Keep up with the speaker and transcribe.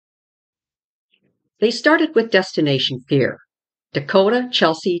They started with Destination Fear: Dakota,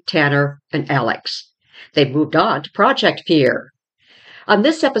 Chelsea, Tanner, and Alex. They moved on to Project Fear. On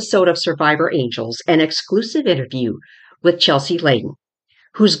this episode of Survivor Angels, an exclusive interview with Chelsea Laden,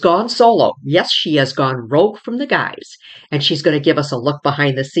 who's gone solo. Yes, she has gone rogue from the guys, and she's going to give us a look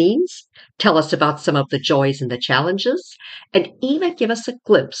behind the scenes, tell us about some of the joys and the challenges, and even give us a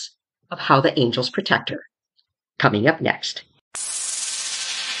glimpse of how the angels protect her. Coming up next.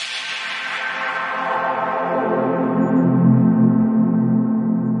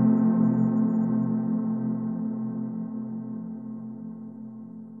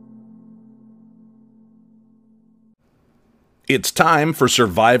 It's time for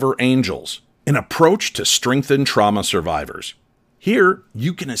Survivor Angels, an approach to strengthen trauma survivors. Here,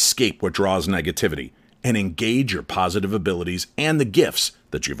 you can escape what draws negativity and engage your positive abilities and the gifts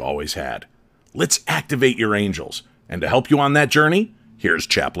that you've always had. Let's activate your angels. And to help you on that journey, here's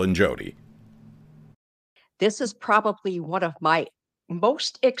Chaplain Jody. This is probably one of my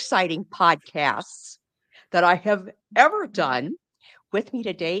most exciting podcasts that I have ever done. With me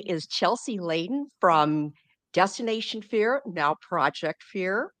today is Chelsea Laden from Destination Fear, now Project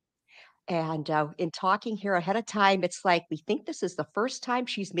Fear. And in talking here ahead of time, it's like we think this is the first time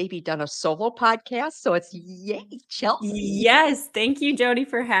she's maybe done a solo podcast. So it's yay, Chelsea. Yes. Thank you, Jody,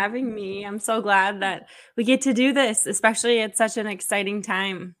 for having me. I'm so glad that we get to do this, especially at such an exciting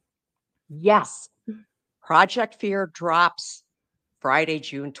time. Yes. Project Fear drops Friday,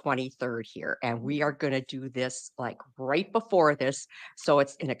 June 23rd here. And we are going to do this like right before this. So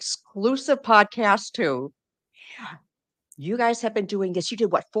it's an exclusive podcast too. You guys have been doing this. You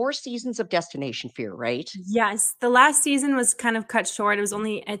did what, 4 seasons of Destination Fear, right? Yes. The last season was kind of cut short. It was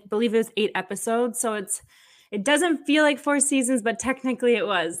only, I believe it was 8 episodes. So it doesn't feel like 4 seasons, but technically it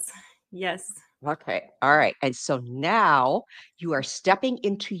was. Yes. Okay. All right. And so now you are stepping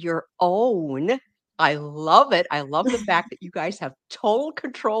into your own. I love it. I love the fact that you guys have total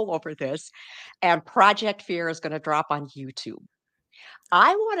control over this. And Project Fear is going to drop on YouTube.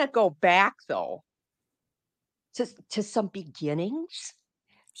 I want to go back though to some beginnings.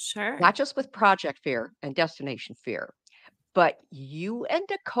 Sure. Not just with Project Fear and Destination Fear, but you and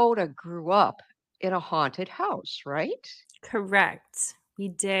Dakota grew up in a haunted house, right? Correct. We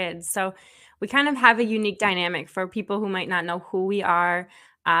did. So we kind of have a unique dynamic for people who might not know who we are.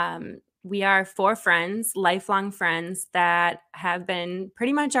 We are 4 friends, lifelong friends that have been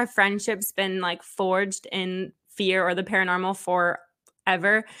pretty much our friendship's been like forged in fear or the paranormal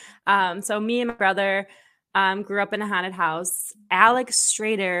forever. So me and my brother grew up in a haunted house. Alex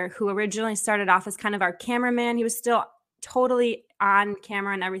Strader, who originally started off as kind of our cameraman, he was still totally on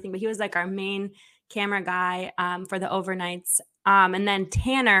camera and everything, but he was like our main camera guy for the overnights. And then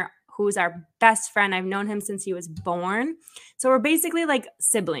Tanner, who's our best friend. I've known him since he was born. So we're basically like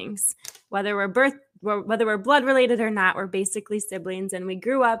siblings, whether we're blood related or not, we're basically siblings. And we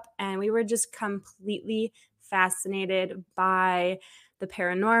grew up and we were just completely fascinated by the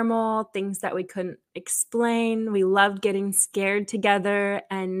paranormal, things that we couldn't explain. We loved getting scared together.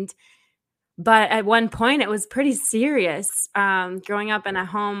 But at one point it was pretty serious. Growing up in a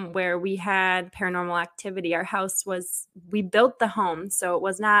home where we had paranormal activity, we built the home. So it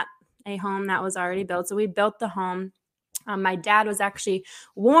was not a home that was already built. So we built the home. My dad was actually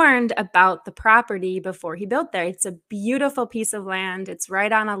warned about the property before he built there. It's a beautiful piece of land. It's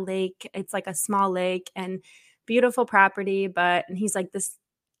right on a lake. It's like a small lake and beautiful property. But he's like, this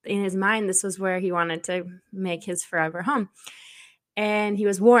in his mind, this was where he wanted to make his forever home. And he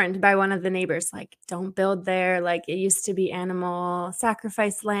was warned by one of the neighbors, like, don't build there. Like, it used to be animal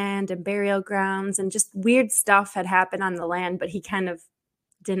sacrifice land and burial grounds, and just weird stuff had happened on the land, but he kind of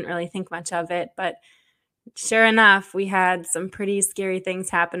didn't really think much of it. But sure enough, we had some pretty scary things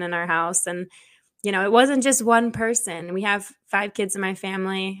happen in our house. And, it wasn't just one person. We have 5 kids in my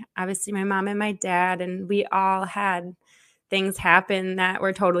family, obviously my mom and my dad, and we all had things happen that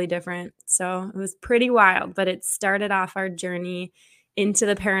were totally different. So it was pretty wild, but it started off our journey into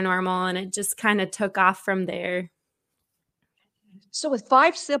the paranormal and it just kind of took off from there. So with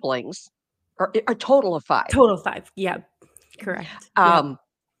 5 siblings, or a total of 5. Total 5. Yeah, correct.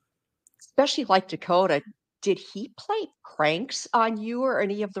 Especially like Dakota, did he play pranks on you or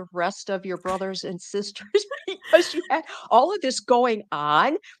any of the rest of your brothers and sisters? Because you had all of this going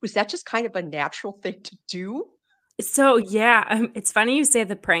on. Was that just kind of a natural thing to do? So yeah, it's funny you say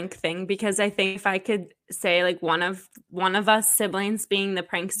the prank thing, because I think if I could say like one of us siblings being the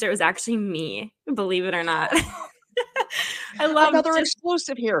prankster, it was actually me, believe it or not. I love another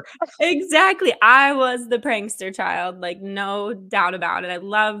exclusive here. Exactly. I was the prankster child, like no doubt about it. I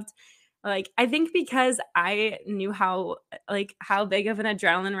loved Like, I think because I knew how big of an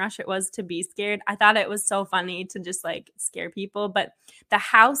adrenaline rush it was to be scared, I thought it was so funny to just, like, scare people, but the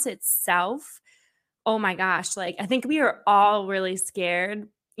house itself, oh my gosh, like, I think we were all really scared.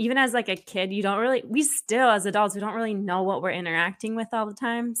 Even as, like, a kid, we still as adults, we don't really know what we're interacting with all the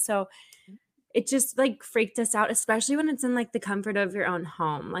time, so it just, like, freaked us out, especially when it's in, like, the comfort of your own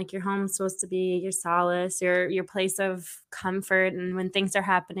home. Like, your home's supposed to be your solace, your place of comfort, and when things are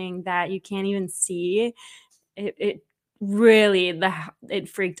happening that you can't even see, it really it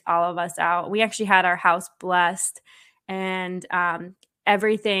freaked all of us out. We actually had our house blessed, and,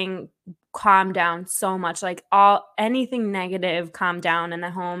 everything calmed down so much, like, anything negative calmed down in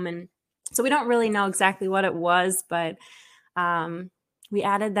the home, and so we don't really know exactly what it was, but, um, we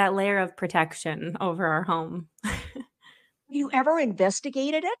added that layer of protection over our home. You ever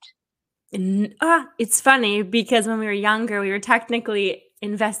investigated it? It's funny because when we were younger, we were technically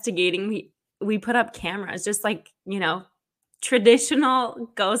investigating. We put up cameras, just like,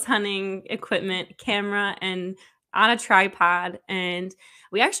 traditional ghost hunting equipment, camera and on a tripod. And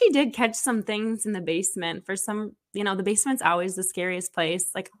we actually did catch some things in the basement for the basement's always the scariest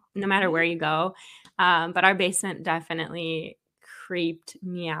place, like no matter where you go. But our basement definitely creeped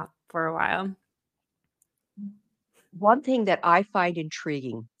me out for a while. One thing that I find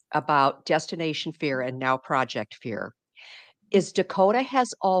intriguing about Destination Fear and now Project Fear is Dakota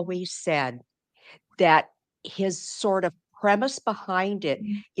has always said that his sort of premise behind it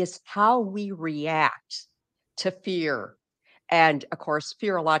is how we react to fear. And of course,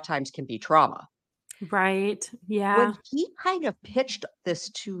 fear a lot of times can be trauma. Right. When Yeah. he kind of pitched this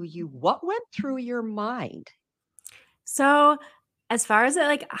to you, what went through your mind? So, as far as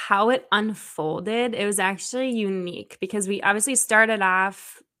how it unfolded, it was actually unique because we obviously started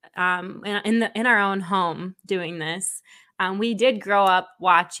off in our own home doing this. We did grow up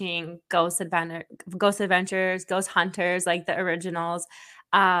watching Ghost Adventures, Ghost Hunters, like the originals.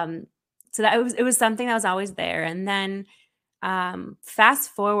 Um, so that it was something that was always there. And then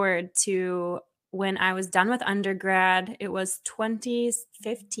fast forward to when I was done with undergrad, it was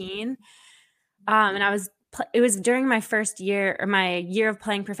 2015. And it was during my first year or my year of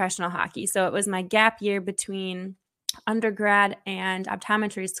playing professional hockey. So it was my gap year between undergrad and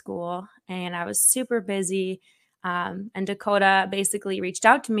optometry school. And I was super busy. And Dakota basically reached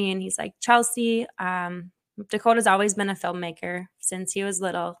out to me and he's like, Chelsea, Dakota's always been a filmmaker since he was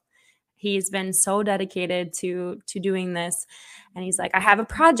little. He's been so dedicated to doing this. And he's like, I have a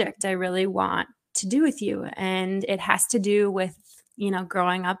project I really want to do with you. And it has to do with,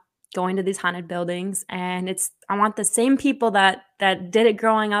 growing up going to these haunted buildings, and I want the same people that did it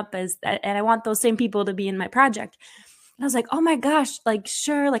growing up and I want those same people to be in my project. And I was like, oh my gosh, like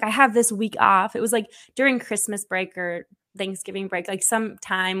sure, like I have this week off. It was like during Christmas break or Thanksgiving break, like some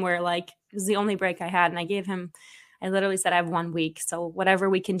time where like it was the only break I had, and I literally said I have 1 week, so whatever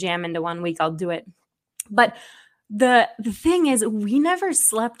we can jam into 1 week, I'll do it. But the thing is, we never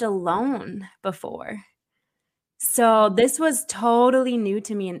slept alone before. So this was totally new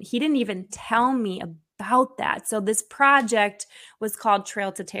to me, and he didn't even tell me about that. So this project was called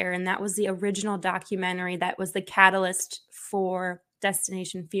Trail to Terror, and that was the original documentary that was the catalyst for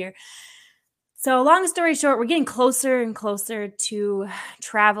Destination Fear. So long story short, we're getting closer and closer to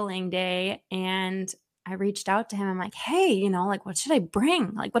traveling day, and I reached out to him. I'm like, hey, like, what should I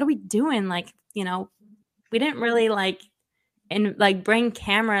bring? Like, what are we doing? Like, we didn't really bring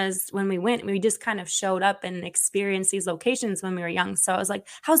cameras when we went. We just kind of showed up and experienced these locations when we were young. So I was like,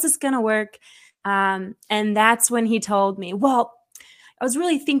 how's this going to work? And that's when he told me, well, I was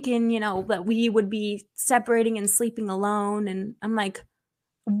really thinking, that we would be separating and sleeping alone. And I'm like,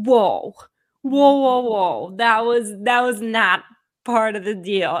 whoa, whoa, whoa, whoa. That was not part of the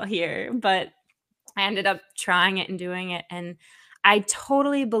deal here. But I ended up trying it and doing it. And I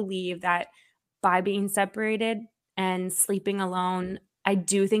totally believe that by being separated and sleeping alone, I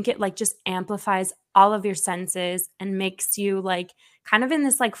do think it just amplifies all of your senses and makes you kind of in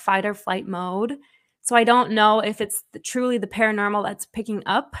this fight or flight mode. So I don't know if it's truly the paranormal that's picking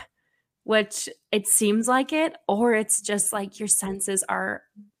up, which it seems like it, or it's just your senses are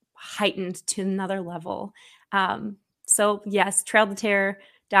heightened to another level. So yes, Trail to Terror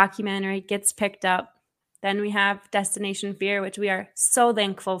documentary gets picked up. Then we have Destination Fear, which we are so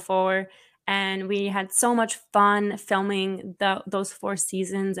thankful for. And we had so much fun filming those 4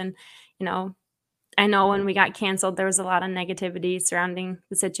 seasons. And, I know when we got canceled, there was a lot of negativity surrounding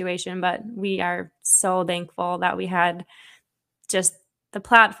the situation, but we are so thankful that we had just the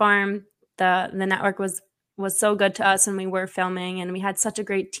platform. The network was so good to us when we were filming, and we had such a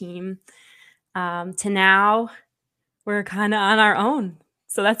great team. To now, we're kind of on our own.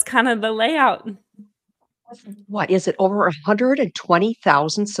 So that's kind of the layout. What is it? Over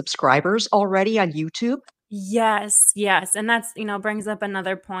 120,000 subscribers already on YouTube? Yes, yes. And that's, brings up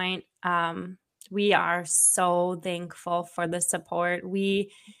another point. We are so thankful for the support.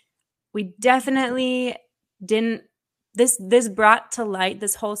 We definitely didn't this brought to light,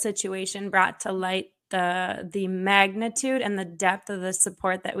 this whole situation brought to light the magnitude and the depth of the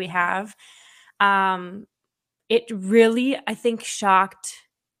support that we have. It really, I think, shocked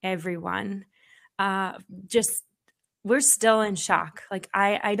everyone. Uh, just we're still in shock. Like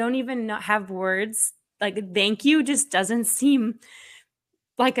I don't even have words. Like thank you just doesn't seem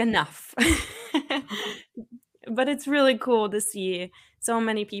like enough. But it's really cool to see so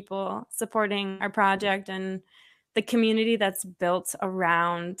many people supporting our project and the community that's built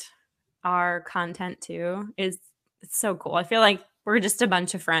around our content too is it's so cool. I feel like we're just a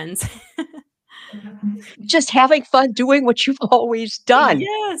bunch of friends. Just having fun doing what you've always done.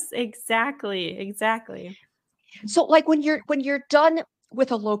 Yes, exactly, exactly. So, like, when you're done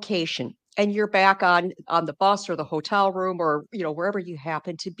with a location and you're back on the bus or the hotel room or, wherever you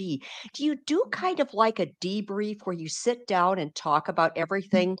happen to be, do you do kind of like a debrief where you sit down and talk about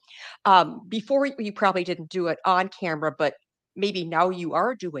everything? Before you probably didn't do it on camera, but maybe now you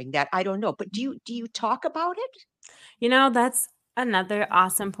are doing that. I don't know. But do you talk about it? That's another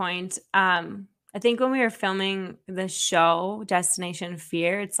awesome point. I think when we were filming the show Destination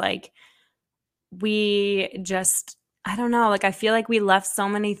Fear, it's like we just I don't know, like I feel like we left so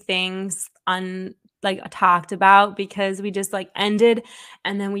many things talked about because we just like ended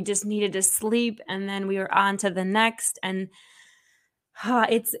and then we just needed to sleep and then we were on to the next and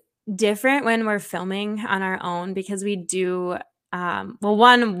it's different when we're filming on our own because we do well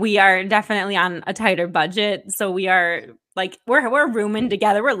one we are definitely on a tighter budget so we are like we're rooming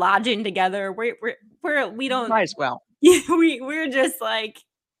together, we're lodging together, we don't Might as well. we're just like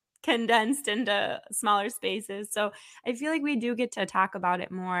condensed into smaller spaces. So I feel like we do get to talk about it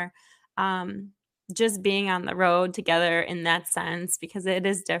more. Um, just being on the road together in that sense because it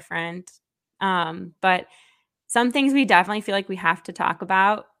is different. But some things we definitely feel like we have to talk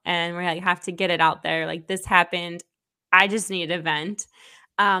about and we like have to get it out there. Like this happened. I just need a vent.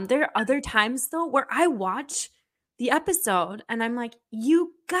 There are other times though where I watch the episode and I'm like,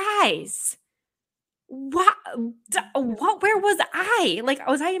 you guys, what where was I? Like,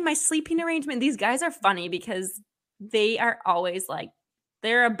 was I in my sleeping arrangement? These guys are funny because they are always like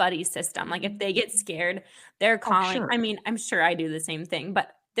they're a buddy system. Like if they get scared, they're Oh, calling. sure. I mean, I'm sure I do the same thing,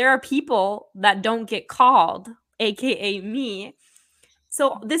 but there are people that don't get called, aka me.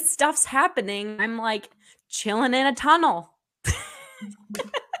 So this stuff's happening. I'm like chilling in a tunnel.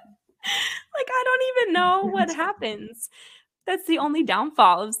 Like I don't even know what happens. That's the only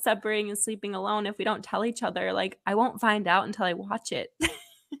downfall of separating and sleeping alone if we don't tell each other, like, I won't find out until I watch it.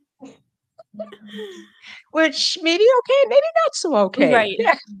 Which maybe okay, maybe not so okay. Right.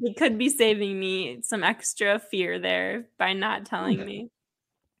 It could be saving me some extra fear there by not telling me.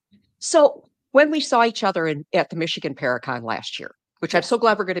 So when we saw each other at the Michigan Paracon last year, which I'm Yes. so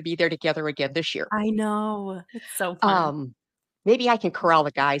glad we're going to be there together again this year, I know. It's so fun. um, maybe I can corral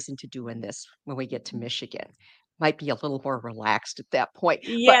the guys into doing this when we get to Michigan. Might be a little more relaxed at that point, but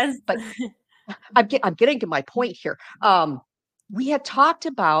Yes. but I'm getting to my point here. We had talked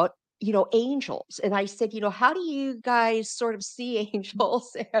about angels, and I said, how do you guys sort of see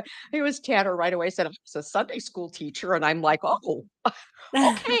angels? And it was Tanner right away said, "I was a Sunday school teacher," and I'm like, oh,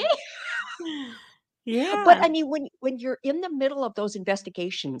 okay. But Yeah. I mean, when you're in the middle of those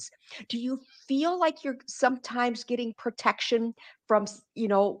investigations, do you feel like you're sometimes getting protection from,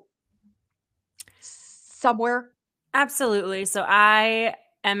 somewhere? Absolutely. So I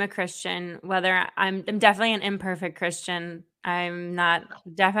am a Christian, whether I'm definitely an imperfect Christian. I'm not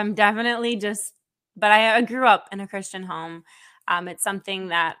I'm definitely just but I grew up in a Christian home. It's something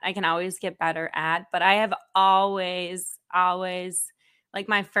that I can always get better at, but I have always like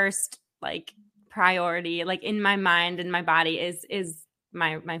my first like priority like in my mind and my body is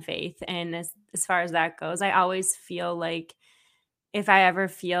my faith and as far as that goes, I always feel like if I ever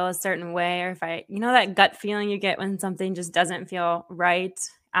feel a certain way or if I that gut feeling you get when something just doesn't feel right.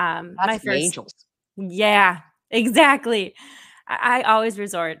 That's My the first angels. Yeah, exactly. I always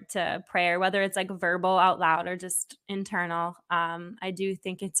resort to prayer, whether it's like verbal out loud or just internal. I do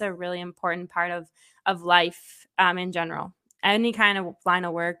think it's a really important part of life in general. Any kind of line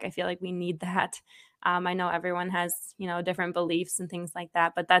of work, I feel like we need that. I know everyone has, different beliefs and things like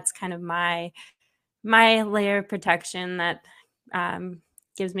that, but that's kind of my layer of protection that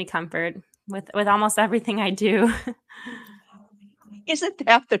gives me comfort with almost everything I do. Isn't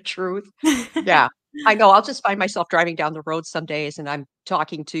that the truth? Yeah. I know I'll just find myself driving down the road some days and I'm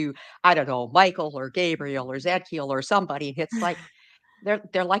talking to, I don't know, Michael or Gabriel or Zadkiel or somebody. It's like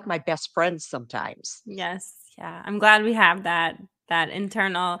they're like my best friends sometimes. Yes, yeah. I'm glad we have that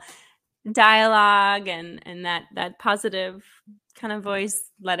internal dialogue and that positive kind of voice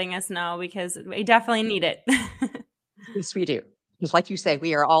letting us know because we definitely need it. Yes, we do. Because like you say,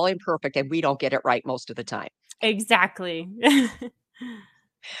 we are all imperfect and we don't get it right most of the time. Exactly.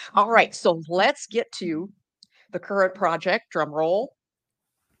 All right, so let's get to the current project. Drum roll.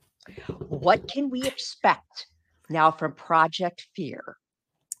 What can we expect now from Project Fear?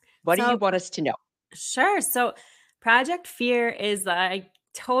 What do you So want us to know? sure. So Project Fear is like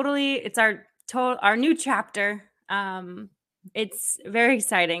totally it's our new chapter. It's very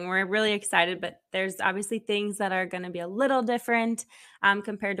exciting. We're really excited, but there's obviously things that are going to be a little different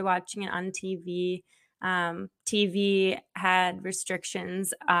compared to watching it on TV. TV had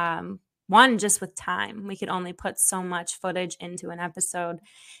restrictions. One, just with time, we could only put so much footage into an episode.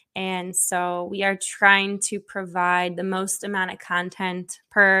 And so we are trying to provide the most amount of content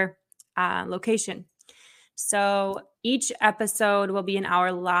per location. So each episode will be an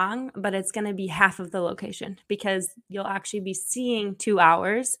hour long, but it's going to be half of the location because you'll actually be seeing 2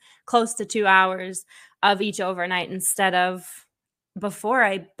 hours, close to 2 hours of each overnight instead of before.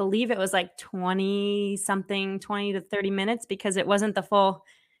 I believe it was like 20 something, 20 to 30 minutes because it wasn't the full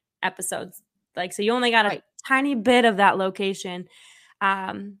episodes. Like, so you only got a Right. tiny bit of that location.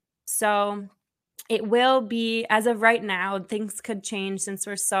 So it will be, as of right now, things could change since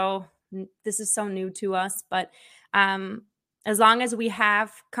this is so new to us, but um, as long as we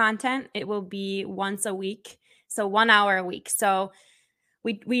have content, it will be once a week, so 1 hour a week. So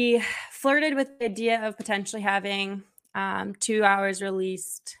we flirted with the idea of potentially having 2 hours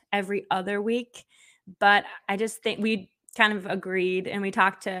released every other week, but I just think we kind of agreed and we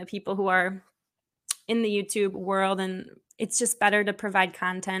talked to people who are in the YouTube world, and it's just better to provide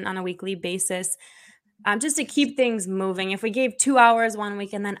content on a weekly basis just to keep things moving. If we gave 2 hours one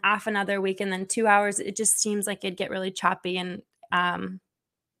week and then off another week and then 2 hours, it just seems like it'd get really choppy. And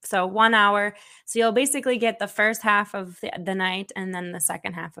so 1 hour. So you'll basically get the first half of the night and then the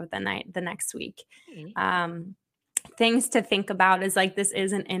second half of the night the next week. Okay. Things to think about is like this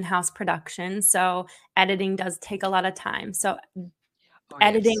is an in-house production. So editing does take a lot of time. So Oh, yes.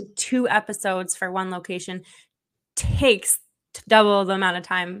 editing 2 episodes for one location takes double the amount of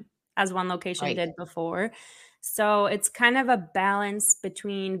time as one location Right. did before. So it's kind of a balance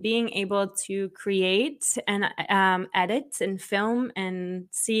between being able to create and edit and film and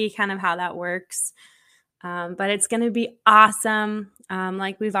see kind of how that works. But it's going to be awesome.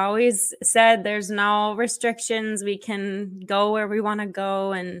 Like we've always said, there's no restrictions. We can go where we want to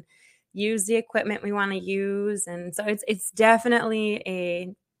go and use the equipment we want to use. And so it's definitely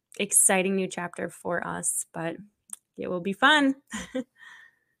a exciting new chapter for us, but it will be fun.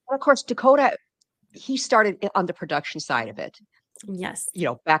 Well, of course, Dakota, he started on the production side of it, Yes.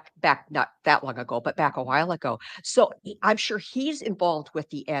 back not that long ago, but back a while ago. So I'm sure he's involved with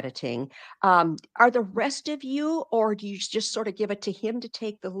the editing. Are the rest of you, or do you just sort of give it to him to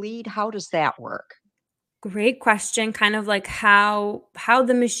take the lead? How does that work? Great question. Kind of like how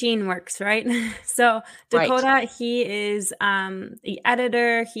the machine works, right? So Right. Dakota, he is the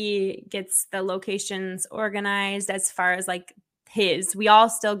editor. He gets the locations organized as far as like his. We all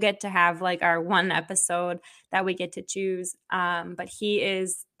still get to have like our one episode that we get to choose. But he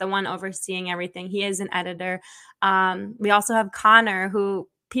is the one overseeing everything. He is an editor. We also have Connor, who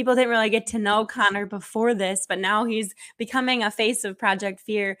people didn't really get to know Connor before this, but now he's becoming a face of Project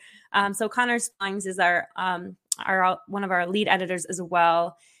Fear. So Connor Stallings is our one of our lead editors as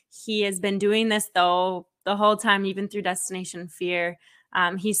well. He has been doing this though the whole time, even through Destination Fear.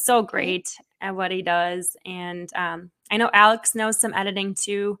 He's so Okay. great at what he does, and I know Alex knows some editing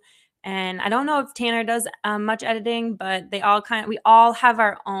too. And I don't know if Tanner does much editing, but we all have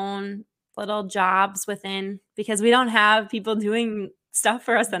our own little jobs within because we don't have people doing stuff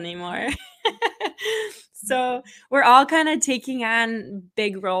for us anymore. So we're all kind of taking on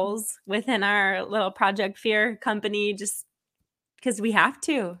big roles within our little Project Fear company just because we have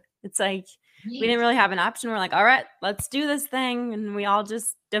to. It's like we didn't really have an option. We're like, all right, let's do this thing. And we all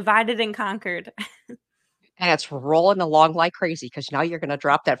just divided and conquered. And it's rolling along like crazy because now you're going to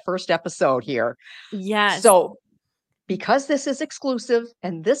drop that first episode here. Yes. So, because this is exclusive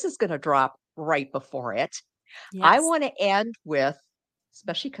and this is going to drop right before it, I Yes. want to end with,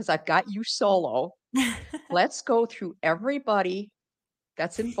 especially because I've got you solo, let's go through everybody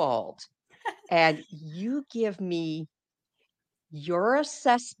that's involved and you give me your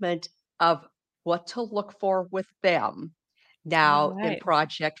assessment of what to look for with them now in right.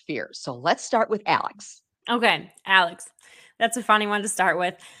 Project Fear. So let's start with Alex. Okay, Alex. That's a funny one to start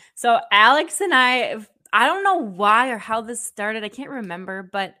with. So Alex and I don't know why or how this started. I can't remember,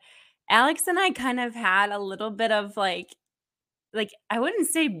 but Alex and I kind of had a little bit of like I wouldn't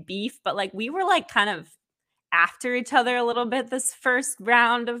say beef, but like we were like kind of after each other a little bit this first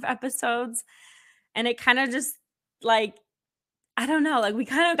round of episodes. And it kind of just like I don't know, like we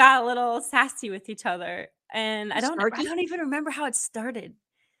kind of got a little sassy with each other. And I Snarky? don't even remember how it started.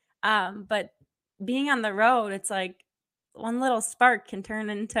 But being on the road, it's like one little spark can turn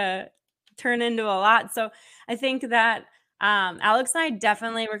into a lot. So I think that Alex and I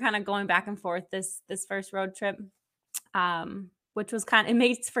definitely were kind of going back and forth this first road trip, which was it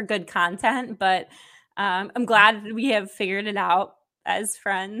makes for good content. But I'm glad we have figured it out as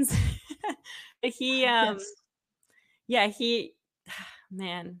friends. But Yes. yeah,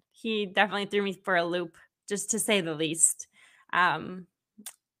 man, he definitely threw me for a loop, just to say the least. Um,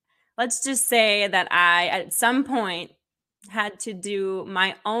 let's just say that I, at some point, had to do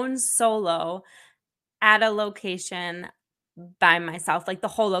my own solo at a location by myself, like the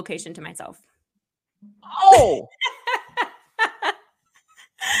whole location to myself. Oh,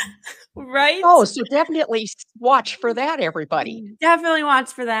 Right? oh, so definitely watch for that, everybody. Definitely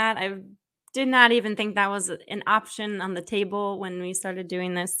watch for that. I did not even think that was an option on the table when we started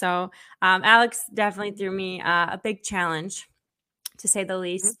doing this. So Alex definitely threw me a big challenge, to say the Mhm.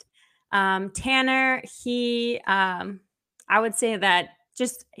 least. Tanner, I would say that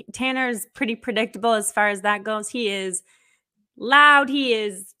just Tanner is pretty predictable as far as that goes. He is loud, he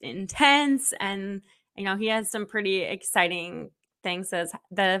is intense, and he has some pretty exciting things that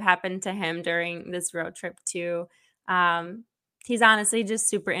have happened to him during this road trip too. Um, he's honestly just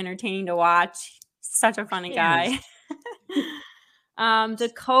super entertaining to watch. Such a funny Yes. guy.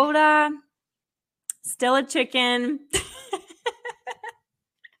 Dakota, still a chicken.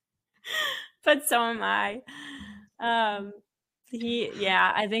 But so am I. Um,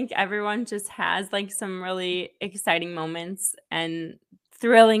 I think everyone just has like some really exciting moments and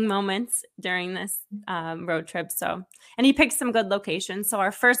thrilling moments during this road trip. So, and he picked some good locations. So,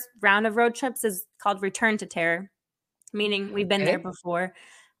 our first round of road trips is called Return to Terror, meaning we've been there Okay. before.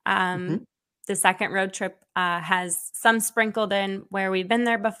 Mhm. The second road trip has some sprinkled in where we've been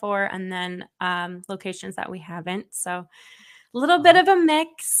there before, and then locations that we haven't. So, a little bit Uh-huh. of a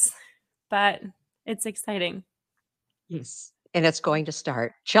mix, but it's exciting. Yes. And it's going to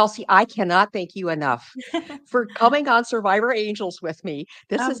start. Chelsea, I cannot thank you enough for coming on Survivor Angels with me.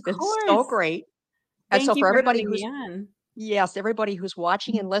 This Of has been so course. great. And so Thank you for for everybody having me who's on. yes, everybody who's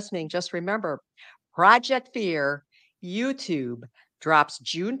watching and listening, just remember Project Fear YouTube drops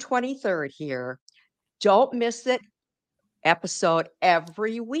June 23rd here. Don't miss it. Episode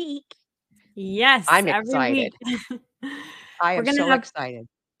every week. Yes, I'm every excited. week. I We're am gonna so have excited.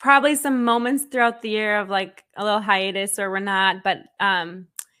 probably some moments throughout the year of, like, a little hiatus or we're not, but,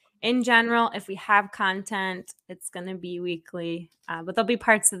 in general, if we have content, it's gonna be weekly, but there'll be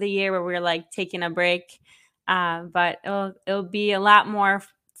parts of the year where we're, like, taking a break, but it'll be a lot more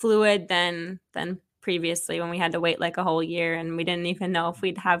fluid than previously when we had to wait, like, a whole year and we didn't even know if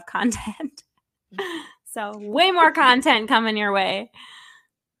we'd have content. So, way more content coming your way.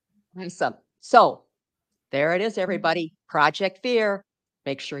 Awesome. So there it is, everybody. Project Fear.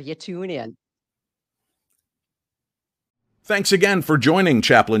 Make sure you tune in. Thanks again for joining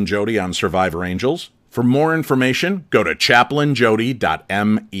Chaplain Jody on Survivor Angels. For more information, go to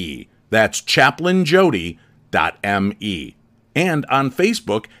chaplainjody.me. That's chaplainjody.me. And on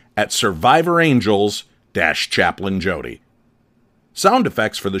Facebook at Survivor Angels-Chaplain Jody. Sound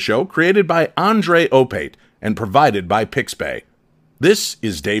effects for the show created by Andre Opate and provided by Pixbay. This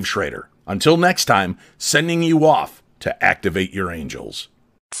is Dave Schrader. Until next time, sending you off to activate your angels.